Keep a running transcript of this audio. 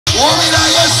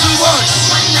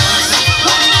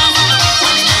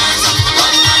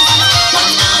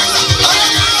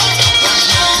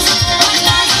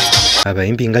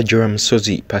Abayimbi nga Joram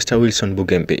Sozi, Pastor Wilson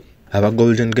Bugembe, aba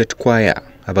Golden Gate Choir,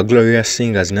 aba Glorious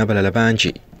Singers n'abalala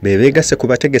bangi bebeegase ku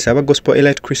bategesi aba Gospel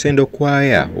Elite Crescendo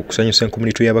Choir okusanyusa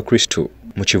enkomunitu y'Abakristo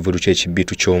mu kivulu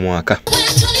ky'Ekibbiitu ky'omwaka.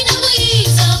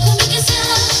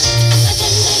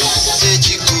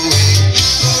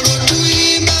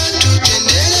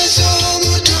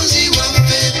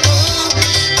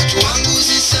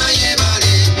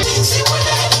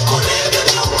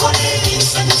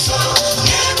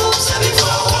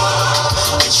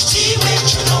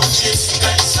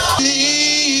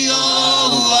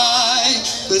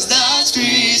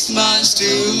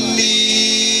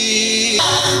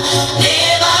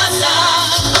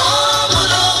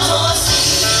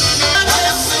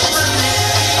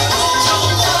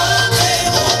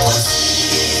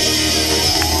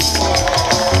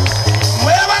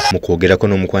 Mukwogerako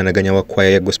n'omukwanaganya wa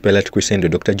kwaya ya Gospel Elite Crescendo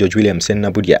Dr. George Williams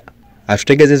Nabulya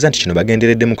atutegeezezza nti kino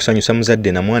bagenderedde mu kusanyusa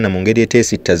muzadde na mwana mu ngeri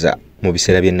eteesittaza mu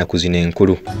biseera by'ennaku zino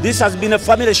enkulu. This has been a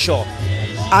family show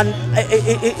and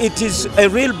it is a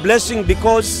real blessing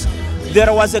because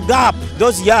there was a gap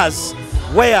those years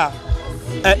where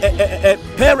a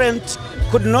parent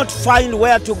could not find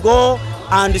where to go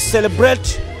and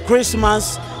celebrate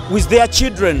Christmas with their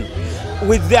children,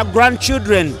 with their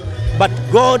grandchildren, but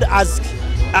God has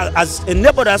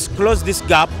enabled us to close this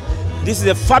gap. This is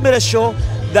a family show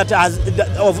that has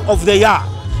of the year.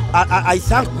 I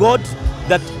thank God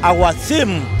that our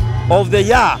theme of the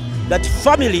year, that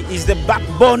family is the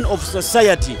backbone of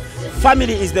society,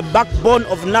 family is the backbone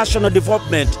of national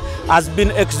development, has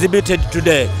been exhibited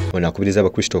today. Onakubiriza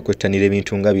Abakristo okwettanira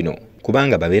ebintu nga bino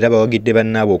kubanga babeera bawagidde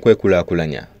bannaabwe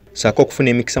okwekulaakulanya saako okufuna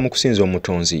emikisa mu kusinza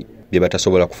omutonzi bye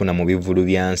batasobola kufuna mu bivvulu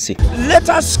bya nsi. Let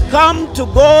us come to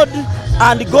God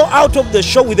and go out of the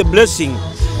show with a blessing.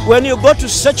 When you go to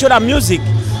secular music,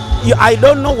 I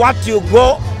don't know what you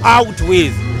go out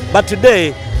with, but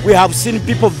today we have seen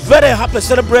people very happy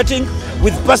celebrating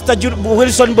with Pastor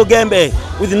Wilson Bugembe,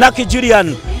 with Naki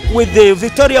Julian, with the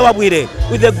Victoria Wabwire,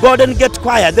 with the Golden Gate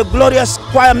Choir, the Glorious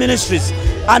Choir Ministries,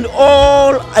 and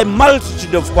all a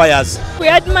multitude of choirs. We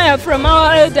admire from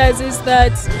our elders is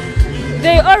that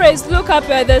they always look up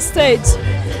at the stage.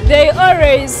 They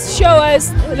always show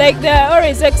us, like they are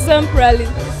always exemplary.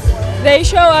 They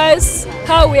show us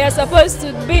how we are supposed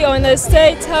to be on the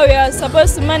stage, how we are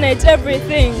supposed to manage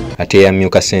everything. Ate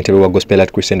yamyuka ssentebe wa Gospel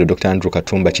Elite Crescendo Dr. Andrew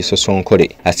Katumba Kisosonkole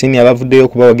asiimye abavuddeyo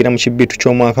okubawagira mu Kiibadde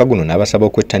ky'omwaka guno n'abasaba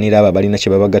okwettanira abo abalina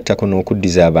kye babagattako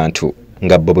n'okuddiza abantu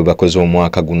nga bo bwe bakoze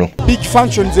omwaka guno. Big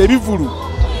functions ebivulu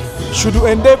should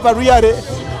endeavor really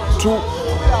to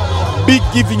be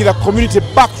giving the community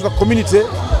back to the community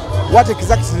what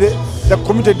exactly the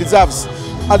community deserves.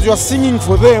 As you are singing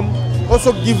for them,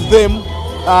 also give them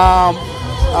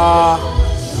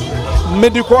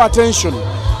medical attention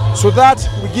so that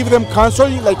we give them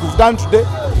counseling like we've done today.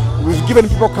 We've given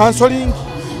people counseling,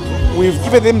 we've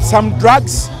given them some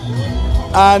drugs,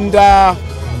 and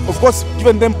of course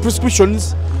given them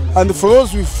prescriptions. And for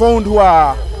those we found who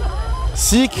are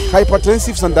sick,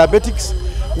 hypertensives and diabetics,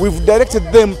 we've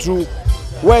directed them to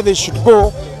where they should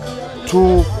go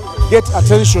to get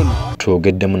attention.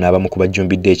 Twogeddemu n'abamu ku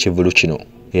bajjumbidde ekivvulu kino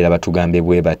era batugambye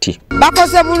bwe bati.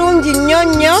 Bakoze bulungi nnyo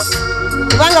nnyo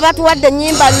kubanga batuwadde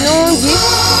ennyimba nnungi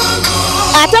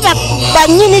ate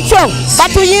bannyini kyo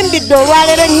batuyimbidde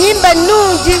olwaleero ennyimba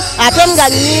ennungi ate nga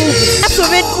nnyingi.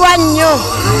 Asubiddwa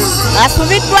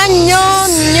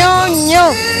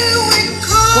nnyo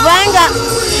kubanga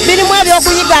birimu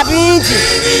ebyokuyiga bingi.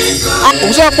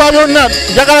 Okusobola kwa byonna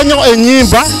njagala nnyo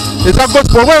ennyimba eza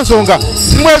gospel olw'ensonga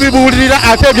zirimu ebibuulirira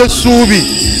ate eby'essuubi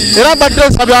era mbadde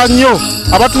nsabya nnyo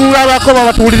abatuulabako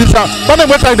babatuwuliriza bane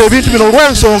mwettanidde ebintu bino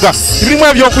olw'ensonga birimu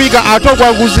ebyokuyiga ate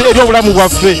obwaguzi eri obulamu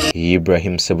bwaffe.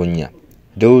 Ibrahim Sebunya,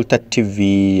 Delta TV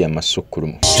ya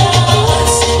Masukulumu.